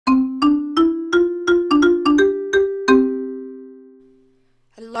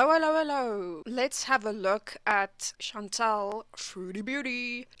Hello, hello, hello. Let's have a look at Chantal Foodie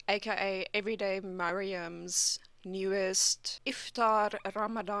Beauty, aka Everyday Mariam's newest IFTAR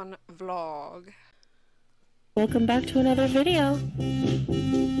Ramadan vlog. Welcome back to another video.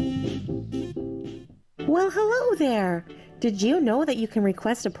 Well, hello there. Did you know that you can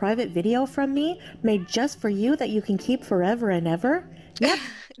request a private video from me made just for you that you can keep forever and ever? Yep.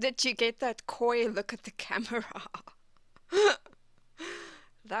 Did you get that coy look at the camera?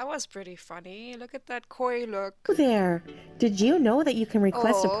 That was pretty funny. Look at that coy look. There. Did you know that you can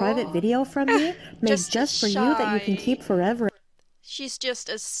request a private video from me made just for you that you can keep forever? She's just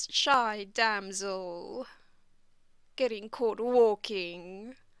a shy damsel getting caught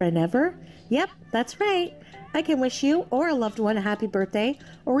walking. And ever? Yep, that's right. I can wish you or a loved one a happy birthday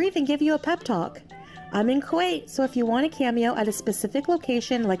or even give you a pep talk. I'm in Kuwait, so if you want a cameo at a specific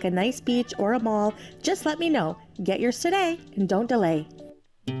location like a nice beach or a mall, just let me know. Get yours today and don't delay.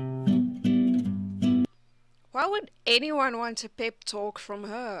 Why would anyone want a pep talk from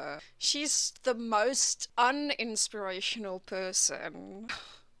her? She's the most uninspirational person.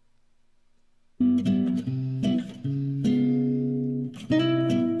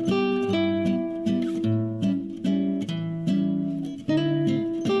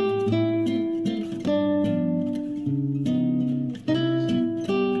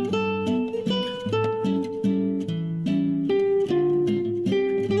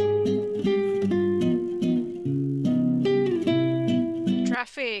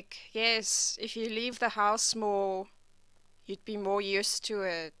 Traffic, yes, if you leave the house more, you'd be more used to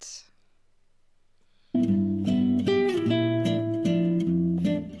it.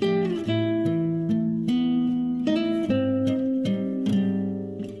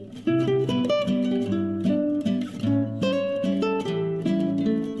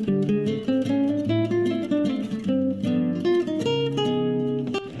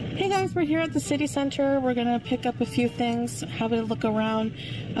 We're here at the city center. We're gonna pick up a few things, have a look around.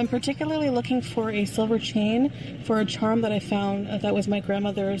 I'm particularly looking for a silver chain for a charm that I found that was my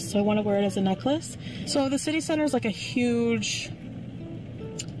grandmother's, so I want to wear it as a necklace. So the city center is like a huge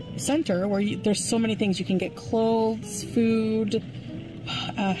center where there's so many things. You can get clothes, food,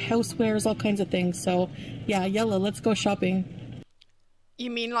 housewares, all kinds of things. So yeah, Yella, let's go shopping. You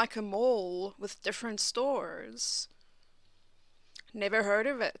mean like a mall with different stores? Never heard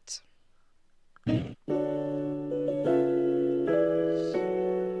of it.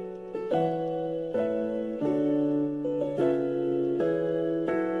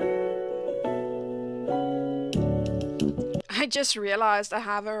 I just realized I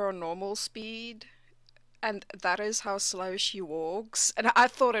have her on normal speed, and that is how slow she walks, and I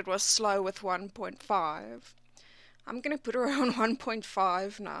thought it was slow with 1.5. I'm gonna put her on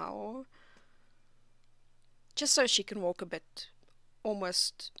 1.5 now, just so she can walk a bit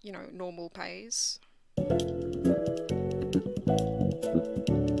almost, you know, normal pace.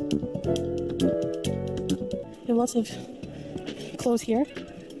 There are lots of clothes here.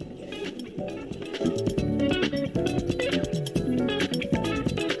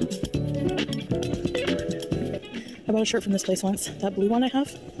 I bought a shirt from this place once. That blue one I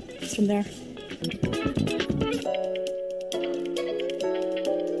have, it's from there.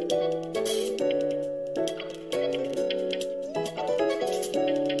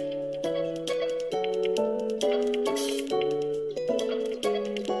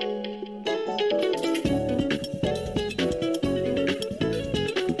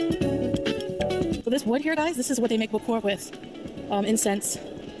 This wood here, guys, this is what they make bakor with. Incense.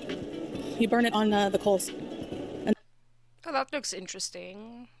 You burn it on the coals. And oh, that looks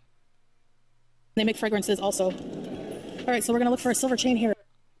interesting. they make fragrances also. Alright, so we're gonna look for a silver chain here.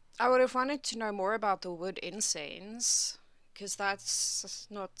 I would have wanted to know more about the wood incense, because that's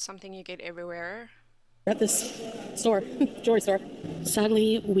not something you get everywhere. At this store, jewelry store.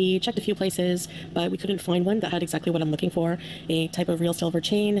 Sadly, we checked a few places, but we couldn't find one that had exactly what I'm looking for. A type of real silver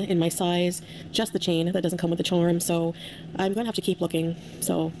chain in my size, just the chain that doesn't come with the charm, so I'm going to have to keep looking.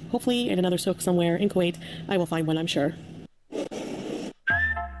 So hopefully in another souk somewhere in Kuwait, I will find one, I'm sure.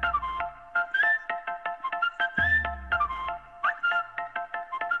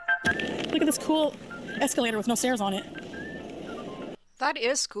 Look at this cool escalator with no stairs on it. That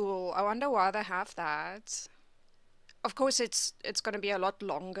is cool. I wonder why they have that. Of course, it's going to be a lot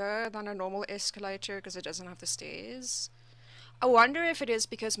longer than a normal escalator because it doesn't have the stairs. I wonder if it is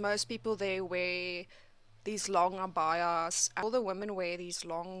because most people there wear these long abayas. All the women wear these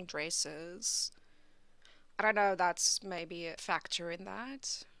long dresses. I don't know, that's maybe a factor in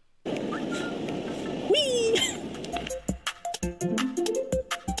that. Whee!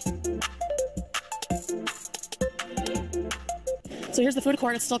 So here's the food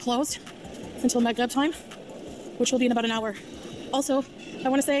court. It's still closed until Maghreb time, which will be in about an hour. Also, I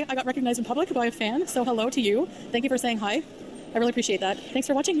want to say I got recognized in public by a fan, so hello to you. Thank you for saying hi. I really appreciate that. Thanks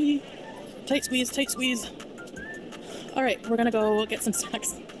for watching me. Tight squeeze, tight squeeze. All right, we're gonna go get some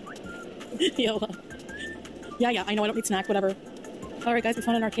snacks. Yola. Yeah, I know I don't need snacks, whatever. All right, guys, we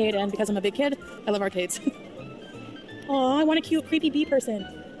found an arcade, and because I'm a big kid, I love arcades. Oh, I want a cute, creepy bee person.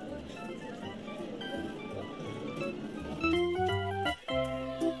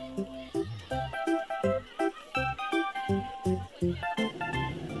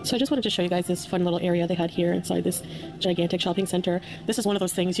 So I just wanted to show you guys this fun little area they had here inside this gigantic shopping center. This is one of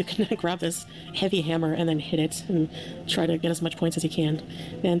those things you can grab this heavy hammer and then hit it and try to get as much points as you can.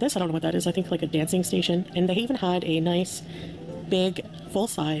 And this, I don't know what that is. I think like a dancing station. And they even had a nice, big,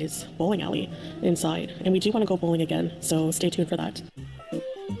 full-size bowling alley inside. And we do want to go bowling again, so stay tuned for that.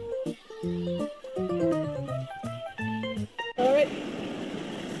 All right.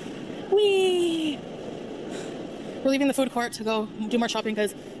 Whee! We're leaving the food court to go do more shopping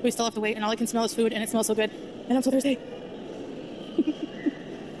because we still have to wait, and all I can smell is food, and it smells so good. And I'm so thirsty.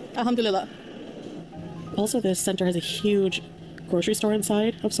 Alhamdulillah. Also, this center has a huge grocery store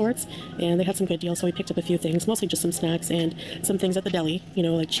inside of sorts, and they had some good deals, so we picked up a few things, mostly just some snacks and some things at the deli, you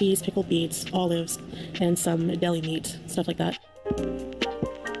know, like cheese, pickled beets, olives, and some deli meat, stuff like that.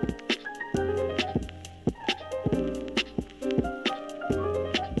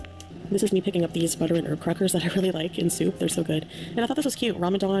 This is me picking up these butter and herb crackers that I really like in soup. They're so good. And I thought this was cute.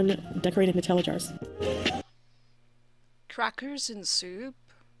 Ramadan decorated Nutella jars. Crackers in soup?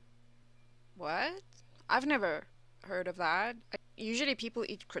 What? I've never heard of that. Usually people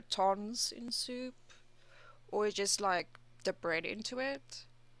eat croutons in soup, or just like the bread into it.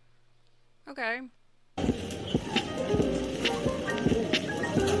 Okay.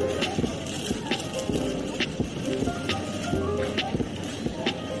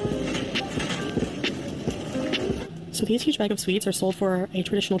 So these huge bags of sweets are sold for a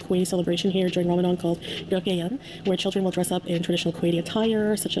traditional Kuwaiti celebration here during Ramadan called Yurqiyan, where children will dress up in traditional Kuwaiti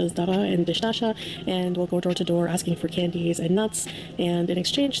attire such as dara and dishdasha, and will go door to door asking for candies and nuts, and in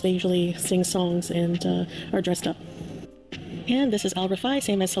exchange they usually sing songs and are dressed up. And this is Al Rafai,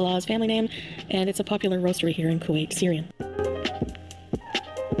 same as Salah's family name, and it's a popular roastery here in Kuwait, Syrian.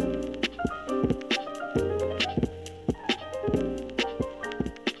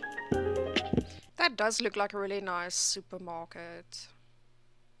 That does look like a really nice supermarket.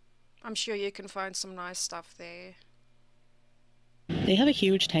 I'm sure you can find some nice stuff there. They have a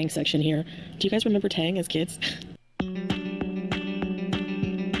huge Tang section here. Do you guys remember Tang as kids?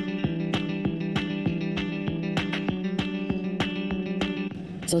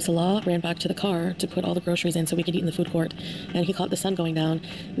 So Salah ran back to the car to put all the groceries in so we could eat in the food court, and he caught the sun going down.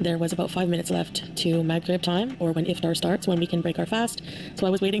 There was about 5 minutes left to Maghrib time, or when iftar starts, when we can break our fast. So I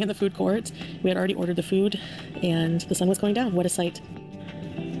was waiting in the food court. We had already ordered the food, and the sun was going down. What a sight.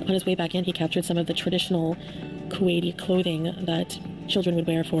 On his way back in, he captured some of the traditional Kuwaiti clothing that children would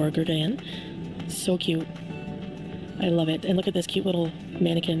wear for Gurgayan. So cute. I love it. And look at this cute little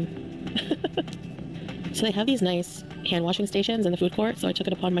mannequin. So they have these nice hand washing stations in the food court, so I took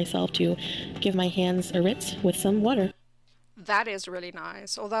it upon myself to give my hands a rinse with some water. That is really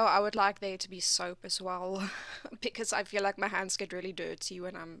nice, although I would like there to be soap as well, because I feel like my hands get really dirty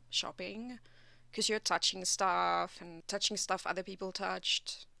when I'm shopping, because you're touching stuff and touching stuff other people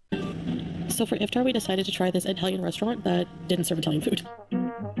touched. So for iftar we decided to try this Italian restaurant that didn't serve Italian food.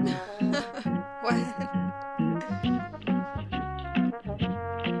 What?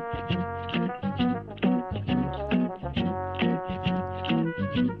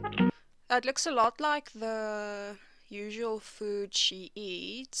 It looks a lot like the usual food she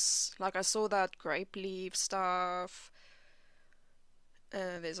eats. Like I saw that grape leaf stuff.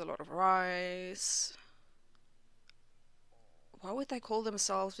 There's a lot of rice. Why would they call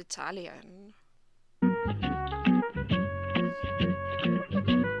themselves Italian?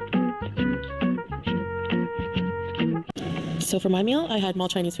 So for my meal, I had more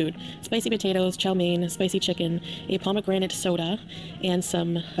Chinese food. Spicy potatoes, chow mein, spicy chicken, a pomegranate soda, and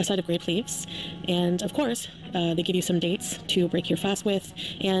a side of grape leaves. And of course, they give you some dates to break your fast with,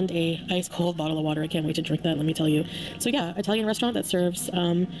 and a ice cold bottle of water. I can't wait to drink that, let me tell you. So yeah, Italian restaurant that serves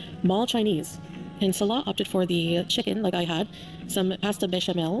mall Chinese. And Salah opted for the chicken, like I had, some pasta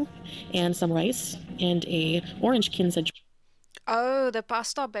bechamel, and some rice, and a orange kinza. Oh, the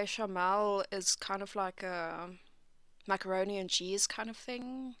pasta bechamel is kind of like a macaroni and cheese kind of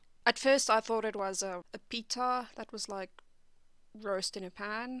thing. At first I thought it was a pita that was like roast in a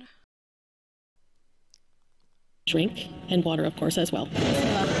pan. Drink and water, of course, as well.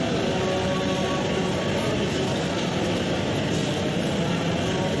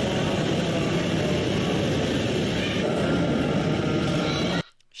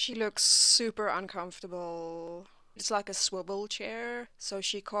 She looks super uncomfortable. It's like a swivel chair, so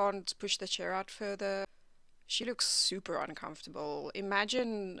she can't push the chair out further. She looks super uncomfortable.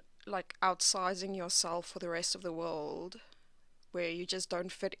 Imagine like outsizing yourself for the rest of the world, where you just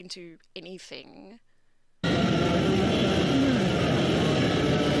don't fit into anything.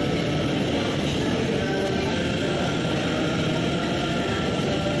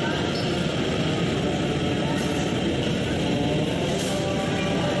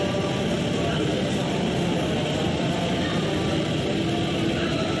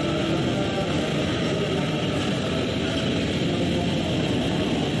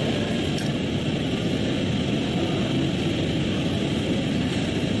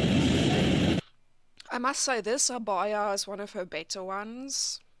 I must say this abaya is one of her better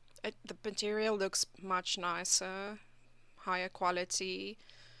ones. The material looks much nicer, higher quality,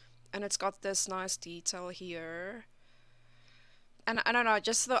 and it's got this nice detail here. And I don't know,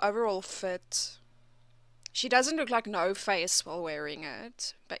 just the overall fit. She doesn't look like no face while wearing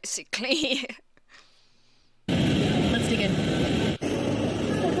it, basically. Let's dig in.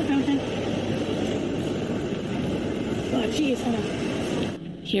 Oh, geez, hold on.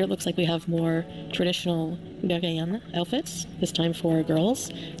 Here it looks like we have more traditional Gagayan outfits, this time for girls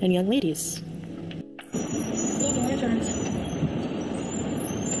and young ladies. Look, more turns.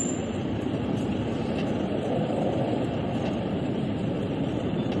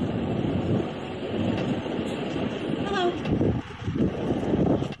 Hello.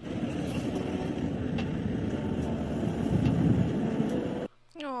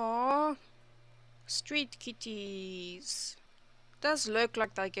 Aww, street kitties. Does look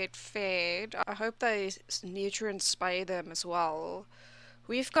like they get fed. I hope they nutrient spay them as well.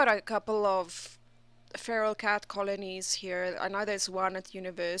 We've got a couple of feral cat colonies here. I know there's one at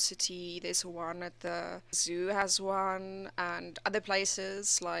university, there's one at the zoo has one, and other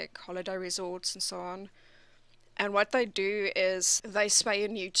places like holiday resorts and so on. And what they do is they spay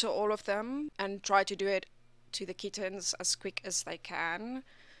and neuter all of them and try to do it to the kittens as quick as they can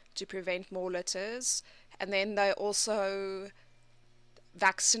to prevent more litters. And then they also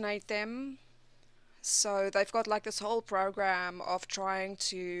vaccinate them. So they've got like this whole program of trying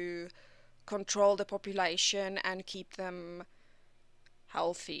to control the population and keep them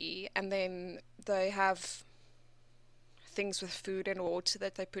healthy. And then they have things with food and water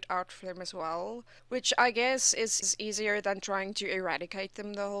that they put out for them as well, which I guess is easier than trying to eradicate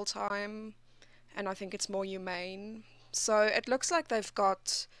them the whole time. And I think it's more humane. So it looks like they've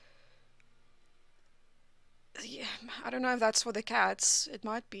got, yeah, I don't know if that's for the cats. It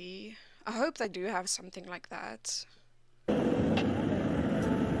might be. I hope they do have something like that. Oh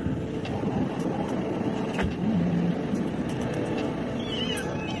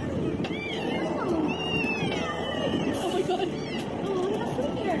my god. Oh, look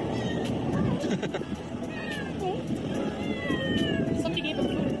at here. Somebody gave them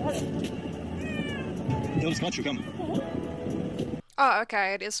food. They'll scotch you coming. Oh,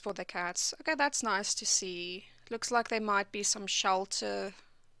 okay, it is for the cats. Okay, that's nice to see. Looks like there might be some shelter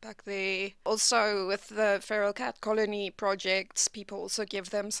back there. Also, with the feral cat colony projects, people also give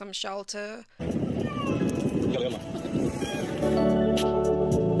them some shelter. يلا يلا.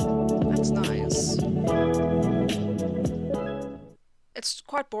 That's nice. It's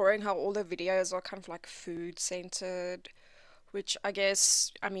quite boring how all the videos are kind of like food centered, which I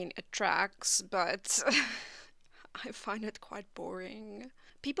guess, I mean, it tracks, but I find it quite boring.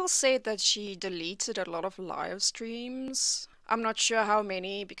 People said that she deleted a lot of live streams. I'm not sure how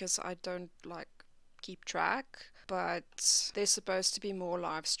many because I don't like keep track, but there's supposed to be more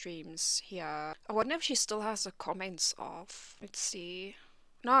live streams here. I wonder if she still has the comments off. Let's see.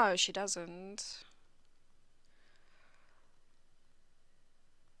 No, she doesn't.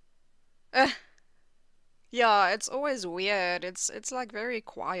 Yeah, it's always weird. It's like very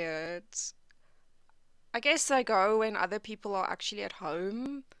quiet. I guess they go when other people are actually at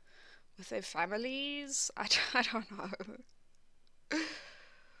home with their families. I don't know.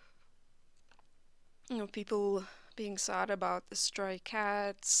 You know, people being sad about the stray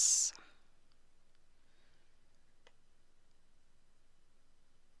cats.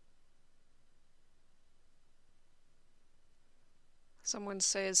 Someone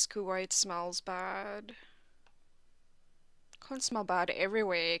says Kuwait smells bad. Can't smell bad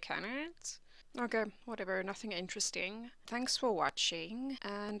everywhere, can it? Okay, whatever, nothing interesting. Thanks for watching,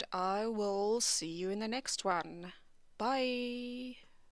 and I will see you in the next one. Bye!